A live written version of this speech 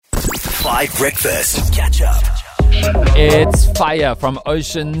5 Breakfast. Catch up. It's Fire from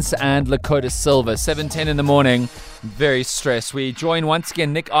Oceans and Lakota Silver. 7:10 in the morning. Very stressed. We join once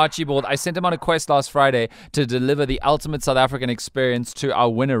again Nick Archibald. I sent him on a quest last Friday to deliver the ultimate South African experience to our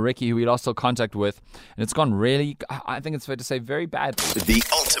winner, Ricky, who we lost all contact with. And it's gone really, I think it's fair to say, very badly. The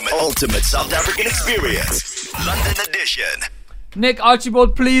ultimate South African experience. London edition. Nick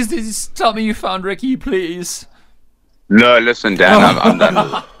Archibald, please tell me you found Ricky, please. No, listen, Dan, I'm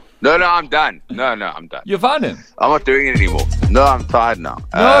done. No, I'm done. No, I'm done. You found him? I'm not doing it anymore. No, I'm tired now.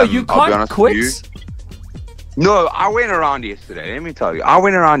 No, you can't quit. No, I went around yesterday. Let me tell you. I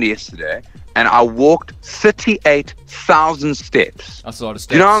went around yesterday and I walked 38,000 steps. That's a lot of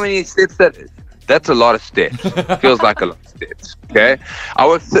steps. Do you know how many steps that is? That's a lot of steps. Feels like a lot of steps. Okay? I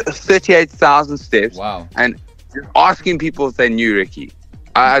walked 38,000 steps. Wow. And just asking people if they knew Ricky.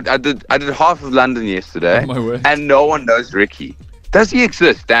 I did half of London yesterday. Oh, my word. And no one knows Ricky. Does he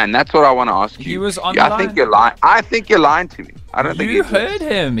exist, Dan? That's what I want to ask you. He was on the line. I think you're lying. I think you're lying to me. I don't think you heard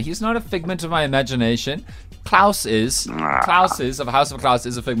him. He's not a figment of my imagination. Klaus is of House of Klaus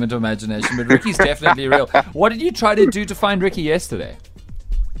is a figment of imagination, but Ricky's definitely real. What did you try to do to find Ricky yesterday?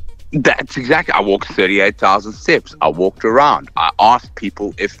 That's exactly. I walked 38,000 steps. I walked around. I asked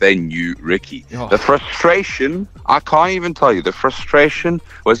people if they knew Ricky. Oh. The frustration, I can't even tell you. The frustration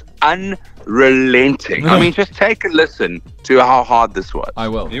was unrelenting. I mean, just take a listen to how hard this was. I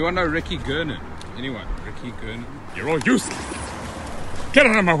will. Anyone know Ricky Gurnan? Anyone? Ricky Gurnan? You're all useless. Get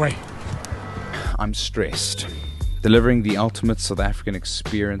out of my way. I'm stressed. Delivering the ultimate South African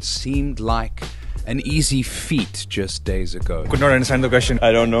experience seemed like an easy feat just days ago. Could not understand the question.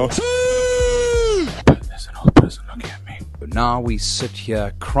 I don't know. There's an old person looking at me. But now we sit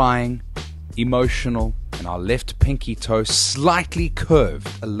here crying, emotional, and our left pinky toe slightly curved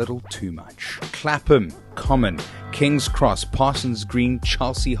a little too much. Clapham, Common, King's Cross, Parsons Green,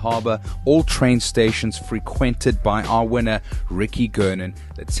 Chelsea Harbour, all train stations frequented by our winner, Ricky Gurnan.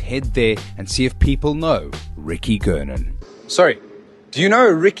 Let's head there and see if people know Ricky Gurnan. Sorry, do you know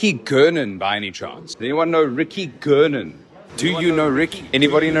Ricky Gurnan by any chance? Does anyone know Ricky Gurnan? Do you know Ricky?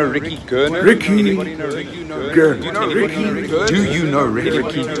 Anybody know Ricky Gurnan? Ricky. Anybody know Ricky Gurnan? Do you know Ricky Gurnan? Do you know Ricky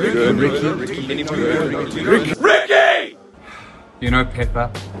Gurnan? Ricky! You know Pepper?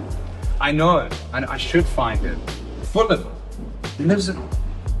 I know, and I should find him. Fulham. He lives in...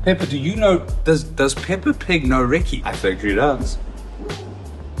 Pepper, do you know... Does Peppa Pig know Ricky? I think she does.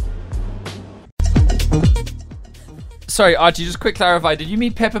 Sorry, Archie, just quick clarify. Did you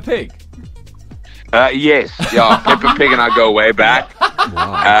meet Peppa Pig? Yes. Yeah, Peppa Pig and I go way back.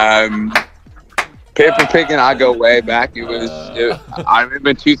 Wow. Peppa Pig and I go way back. I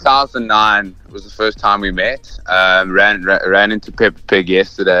remember 2009 was the first time we met. Ran into Peppa Pig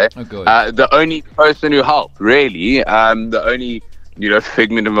yesterday. Oh, good. The only person who helped, really. The only,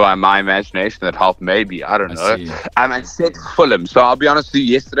 figment of my imagination that helped, maybe. I don't know. And said Fulham. So I'll be honest with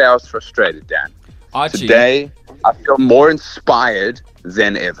you, yesterday I was frustrated, Dan. Archie. Today, I feel more inspired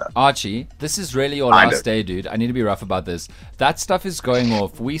than ever. Archie, this is really your last day, dude. I need to be rough about this. That stuff is going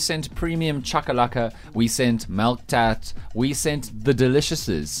off. We sent premium chakalaka. We sent milk tat. We sent the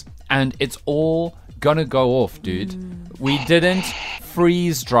deliciouses. And it's all gonna go off, dude. We didn't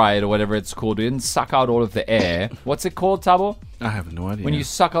freeze dry it or whatever it's called. We didn't suck out all of the air. What's it called, Tabo? I have no idea. When you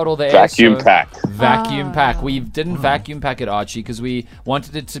suck out all the air. Vacuum pack. Vacuum pack. We didn't vacuum pack it, Archie, because we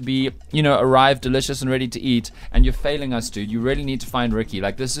wanted it to be, arrive delicious and ready to eat. And you're failing us, dude. You really need to find Ricky.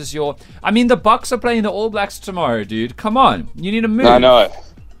 Like, this is your... I mean, the Bucks are playing the All Blacks tomorrow, dude. Come on. You need to move. I know.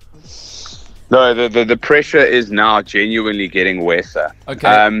 No, the pressure is now genuinely getting worse.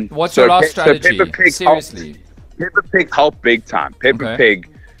 Okay. What's your last strategy? So Peppa Pig Seriously. Peppa Pig helped big time. Peppa Okay. Pig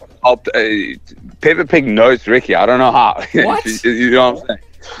helped. Peppa Pig knows Ricky. I don't know how. What? You know what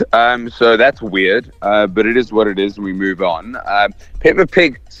I'm saying? So that's weird, but it is what it is, and we move on. Peppa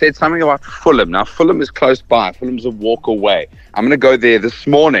Pig said something about Fulham. Now, Fulham is close by. Fulham's a walk away. I'm going to go there this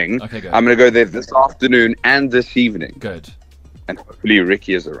morning. Okay, good. I'm going to go there this afternoon and this evening. Good. And hopefully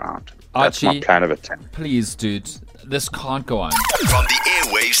Ricky is around. That's Archie, my plan of attack. Please, dude. This can't go on. From the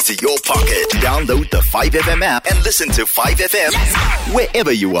airwaves to your pocket, download the 5FM app and listen to 5FM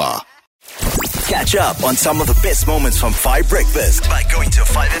wherever you are. Catch up on some of the best moments from 5 Breakfast by going to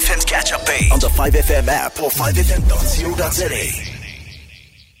 5FM's catch-up page on the 5FM app or 5FM.co.za.